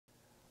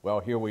Well,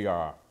 here we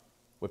are.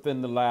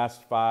 Within the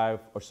last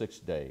 5 or 6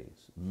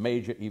 days,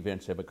 major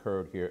events have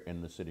occurred here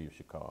in the city of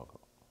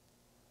Chicago.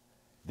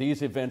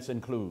 These events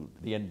include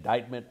the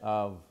indictment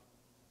of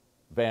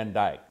Van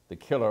Dyke, the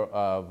killer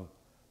of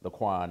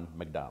Laquan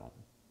McDonald,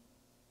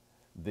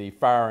 the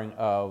firing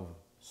of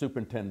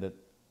Superintendent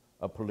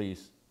of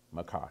Police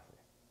McCarthy,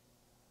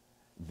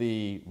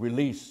 the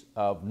release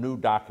of new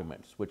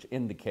documents which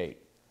indicate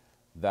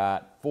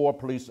that 4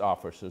 police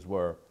officers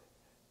were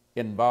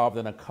involved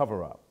in a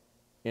cover-up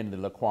in the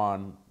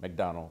Laquan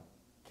McDonald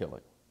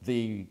killing,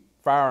 the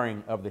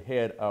firing of the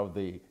head of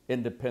the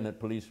Independent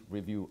Police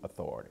Review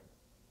Authority,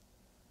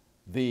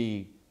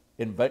 the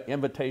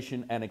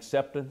invitation and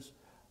acceptance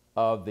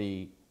of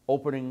the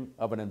opening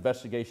of an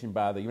investigation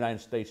by the United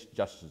States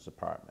Justice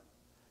Department.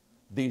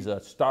 These are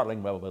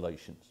startling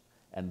revelations,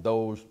 and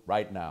those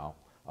right now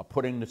are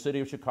putting the city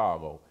of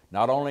Chicago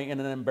not only in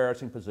an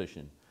embarrassing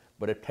position,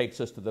 but it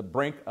takes us to the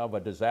brink of a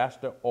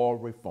disaster or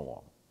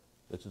reform.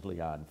 This is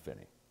Leon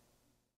Finney.